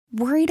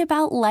Worried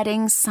about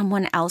letting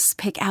someone else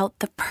pick out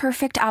the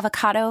perfect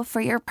avocado for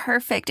your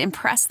perfect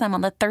impress them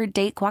on the third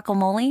date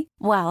guacamole?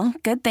 Well,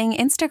 good thing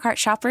Instacart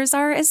shoppers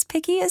are as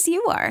picky as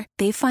you are.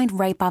 They find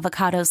ripe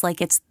avocados like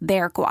it's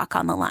their guac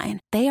on the line.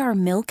 They are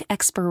milk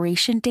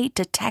expiration date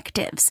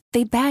detectives.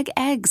 They bag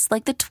eggs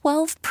like the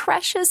 12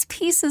 precious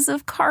pieces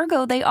of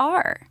cargo they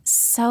are.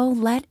 So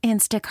let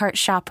Instacart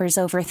shoppers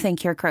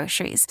overthink your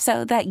groceries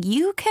so that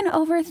you can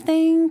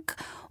overthink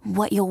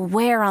what you'll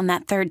wear on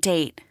that third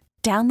date.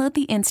 Download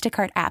the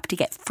Instacart app to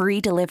get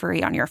free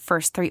delivery on your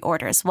first 3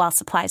 orders while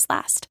supplies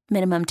last.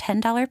 Minimum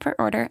 $10 per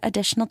order.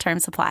 Additional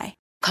terms apply.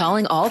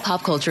 Calling all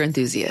pop culture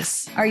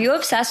enthusiasts. Are you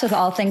obsessed with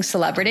all things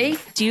celebrity?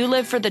 Do you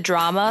live for the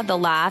drama, the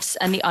laughs,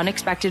 and the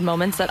unexpected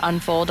moments that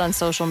unfold on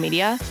social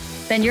media?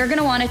 Then you're going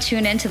to want to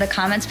tune in to the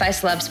Comments by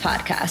Celebs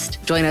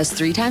podcast. Join us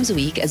 3 times a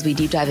week as we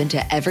deep dive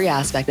into every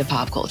aspect of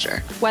pop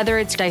culture. Whether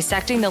it's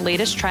dissecting the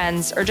latest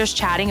trends or just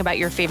chatting about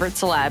your favorite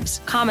celebs,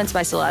 Comments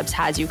by Celebs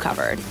has you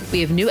covered. We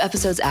have new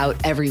episodes out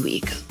every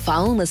week.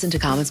 Follow and listen to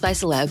Comments by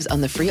Celebs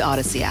on the free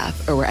Odyssey app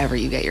or wherever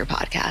you get your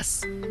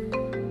podcasts.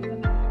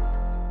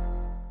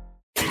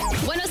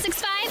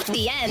 106.5,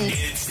 The End.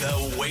 It's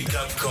the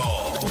wake-up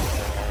call.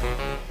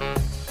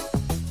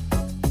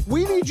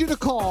 We need you to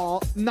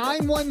call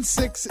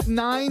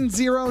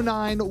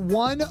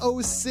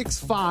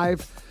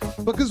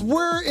 916-909-1065 because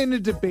we're in a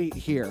debate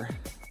here.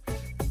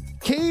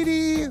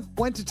 Katie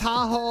went to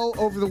Tahoe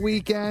over the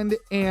weekend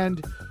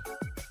and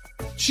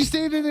she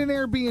stayed in an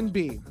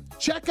Airbnb.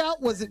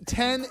 Checkout was at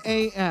 10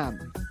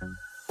 a.m.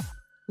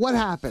 What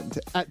happened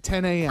at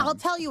 10 a.m.? I'll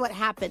tell you what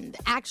happened.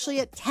 Actually,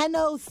 at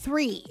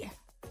 10:03.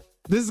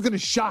 This is going to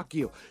shock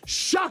you.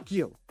 Shock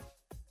you.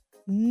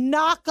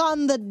 Knock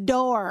on the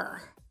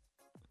door.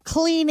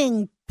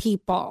 Cleaning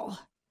people.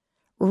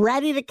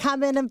 Ready to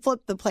come in and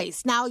flip the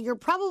place. Now, you're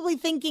probably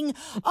thinking,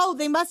 oh,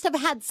 they must have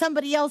had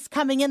somebody else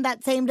coming in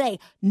that same day.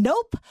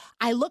 Nope.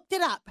 I looked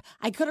it up.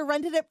 I could have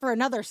rented it for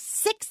another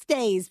 6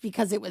 days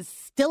because it was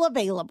still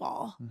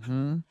available.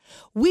 Mm-hmm.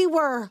 We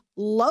were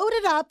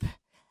loaded up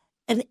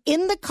and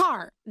in the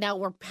car. Now,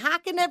 we're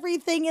packing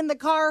everything in the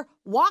car,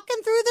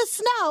 walking through the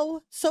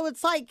snow. So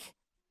it's like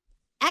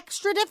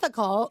extra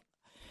difficult.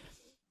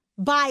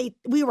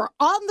 We were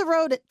on the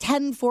road at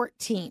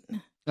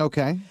 10:14.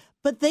 Okay.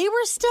 But they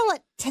were still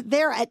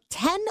there at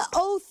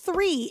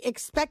 10:03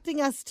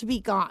 expecting us to be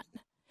gone.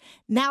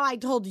 Now, I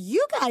told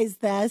you guys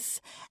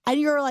this, and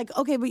you were like,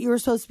 okay, but you were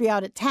supposed to be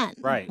out at 10.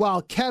 Right.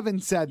 Well, Kevin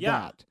said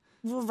that.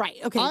 Well, right.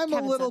 Okay. I'm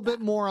Kevin a little said bit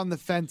that. more on the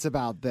fence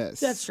about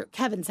this. That's true.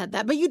 Kevin said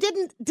that. But you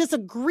didn't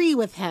disagree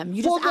with him.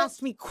 You just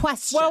asked me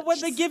questions. Well,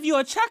 when they give you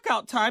a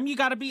checkout time, you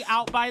got to be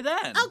out by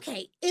then.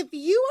 Okay. If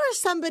you are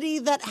somebody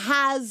that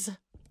has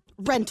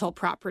rental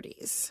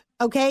properties,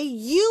 okay,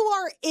 you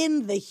are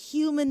in the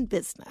human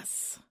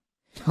business.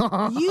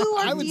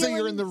 I would say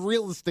you're in the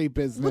real estate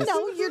business.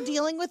 No, you're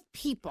dealing with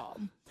people.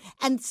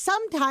 And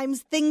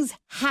sometimes things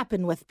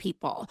happen with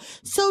people.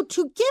 So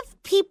to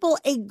give people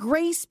a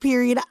grace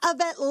period of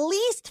at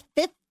least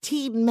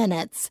 15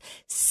 minutes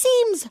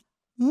seems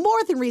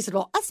more than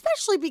reasonable,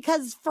 especially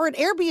because for an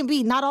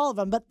Airbnb, not all of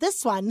them, but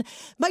this one,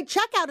 my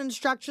checkout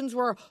instructions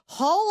were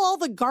haul all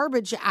the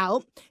garbage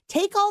out,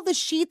 take all the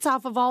sheets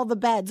off of all the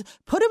beds,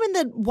 put them in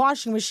the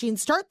washing machine,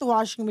 start the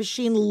washing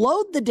machine,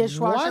 load the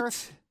dishwasher.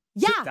 What?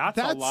 Yeah. That's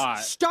a lot.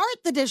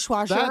 Start the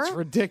dishwasher. That's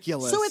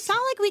ridiculous. So it's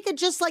not like we could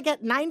just like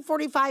at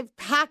 9:45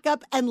 pack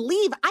up and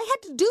leave. I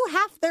had to do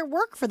half their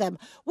work for them,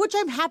 which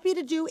I'm happy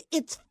to do.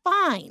 It's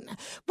fine.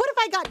 What if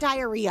I got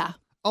diarrhea?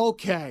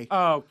 Okay.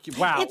 Oh,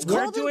 wow. It's We're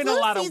cold and doing flu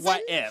a lot of season.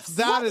 what ifs.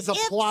 That is a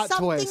plot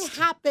twist. Something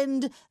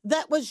happened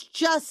that was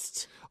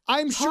just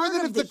I'm sure part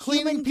that of if the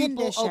cleaning human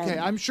people, condition. okay,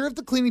 I'm sure if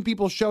the cleaning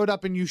people showed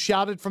up and you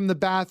shouted from the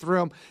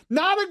bathroom,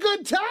 not a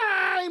good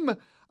time,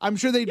 I'm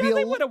sure they'd be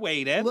they a would have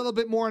waited. little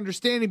bit more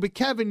understanding. But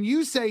Kevin,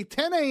 you say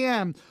 10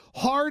 a.m.,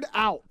 hard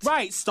out.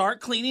 Right.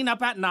 Start cleaning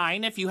up at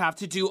 9 if you have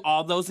to do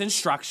all those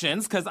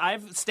instructions. Because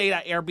I've stayed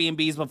at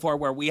Airbnbs before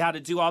where we had to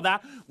do all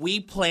that.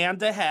 We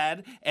planned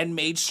ahead and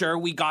made sure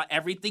we got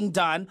everything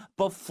done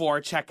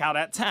before checkout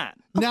at 10.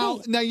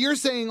 Now you're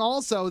saying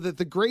also that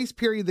the grace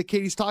period that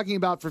Katie's talking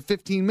about for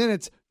 15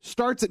 minutes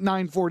starts at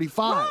 9:45.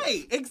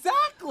 Right.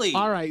 Exactly.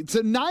 All right.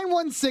 So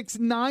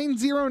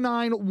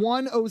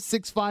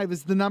 916-909-1065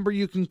 is the number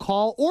you can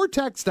call or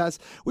text us.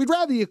 We'd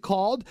rather you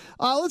called.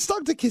 Let's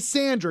talk to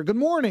Cassandra. Good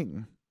morning.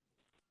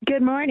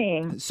 Good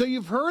morning. So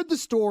you've heard the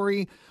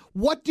story.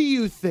 What do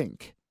you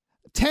think?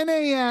 10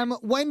 a.m.,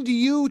 when do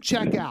you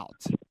check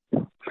out?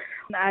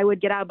 I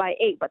would get out by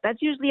 8, but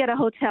that's usually at a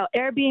hotel.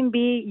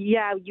 Airbnb,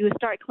 yeah, you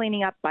start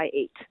cleaning up by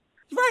 8.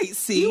 Right,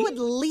 see? You would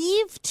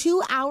leave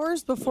 2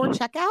 hours before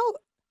checkout?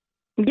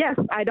 Yes,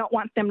 I don't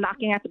want them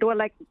knocking at the door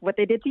like what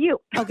they did to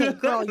you. Okay,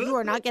 girl, you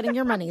are not getting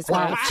your money's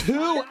worth. Wow,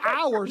 2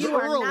 hours You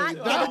early. are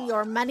not getting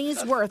your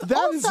money's worth.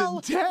 That is Also,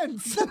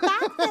 intense. the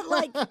fact that,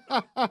 like,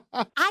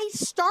 I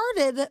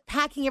started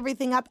packing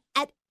everything up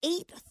at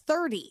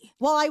 8:30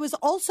 while I was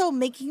also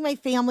making my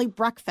family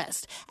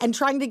breakfast and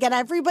trying to get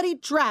everybody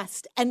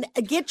dressed and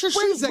get your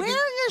shoes. Wear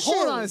your shoes.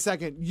 Hold on a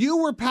second. You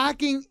were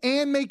packing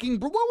and making.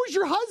 What was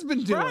your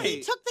husband doing? Right.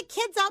 He took the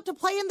kids out to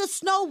play in the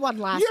snow one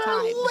last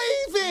time. You're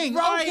leaving.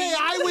 Right. Okay,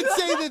 I would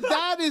say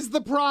that is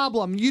the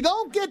problem. You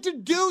don't get to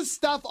do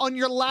stuff on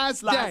your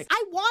last day.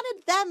 I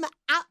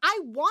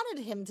wanted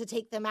him to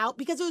take them out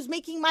because it was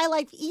making my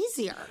life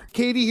easier.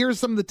 Katie, here's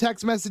some of the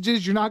text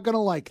messages. You're not going to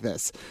like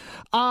this.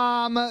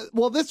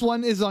 Well, this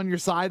one is on your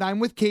side. I'm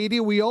with Katie.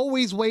 We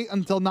always wait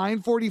until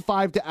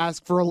 9:45 to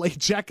ask for a late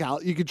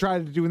checkout. You could try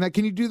to do that.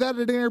 Can you do that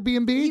at an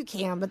Airbnb? You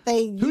can, but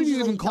they Who do you usually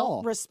even call?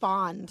 don't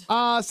respond.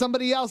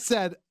 Somebody else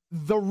said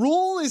the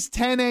rule is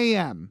 10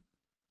 a.m.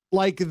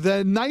 Like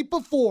the night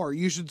before,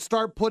 you should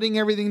start putting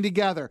everything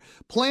together.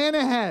 Plan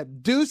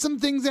ahead. Do some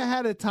things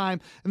ahead of time.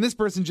 And this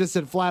person just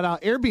said flat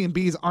out,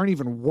 Airbnbs aren't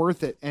even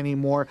worth it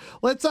anymore.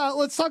 Let's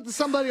talk to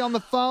somebody on the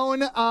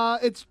phone.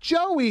 It's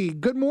Joey.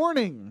 Good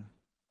morning.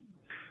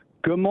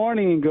 Good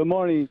morning. Good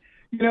morning.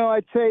 You know,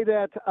 I'd say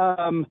that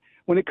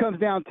when it comes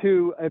down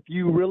to if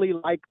you really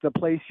like the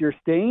place you're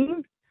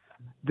staying,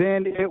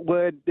 then it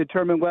would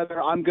determine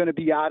whether I'm going to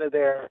be out of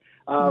there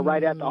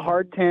right at the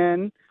hard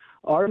 10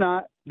 or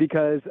not,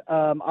 because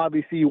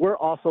obviously we're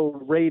also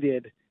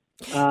rated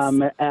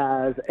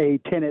as a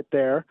tenant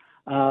there.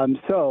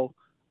 So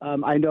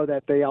I know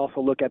that they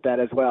also look at that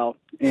as well.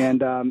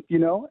 And, you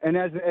know, and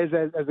as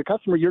a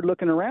customer, you're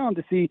looking around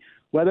to see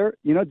whether,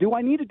 you know, do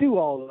I need to do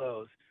all of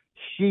those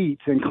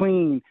sheets and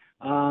clean?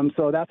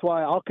 So that's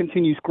why I'll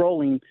continue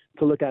scrolling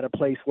to look at a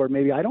place where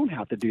maybe I don't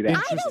have to do that.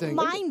 I don't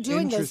mind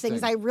doing those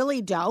things. I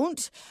really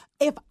don't.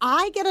 If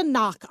I get a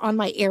knock on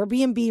my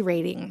Airbnb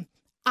rating,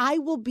 I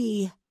will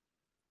be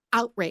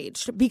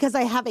outraged because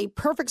I have a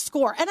perfect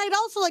score. And I'd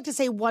also like to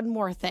say one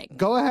more thing.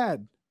 Go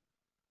ahead.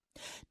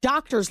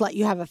 Doctors let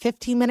you have a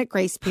 15-minute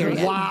grace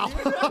period. Wow.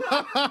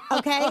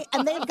 Okay?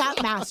 And they've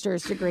got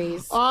master's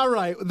degrees. All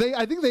right.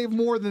 I think they have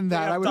more than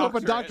that. I would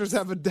hope doctors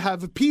have a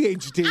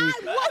PhD.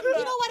 You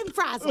know what?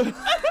 Impressive.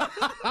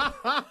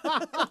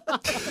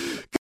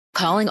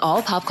 Calling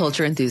all pop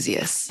culture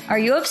enthusiasts. Are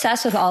you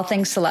obsessed with all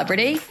things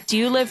celebrity? Do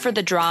you live for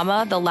the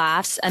drama, the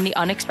laughs, and the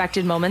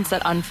unexpected moments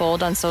that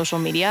unfold on social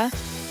media?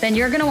 Then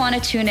you're going to want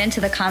to tune in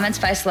to the Comments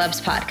by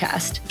Celebs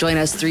podcast. Join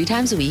us 3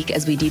 times a week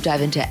as we deep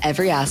dive into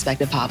every aspect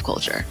of pop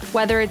culture.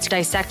 Whether it's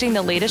dissecting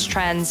the latest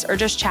trends or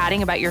just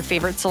chatting about your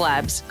favorite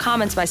celebs,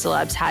 Comments by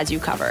Celebs has you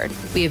covered.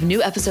 We have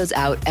new episodes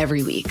out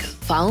every week.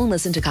 Follow and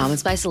listen to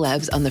Comments by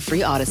Celebs on the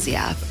free Odyssey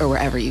app or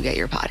wherever you get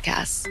your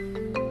podcasts.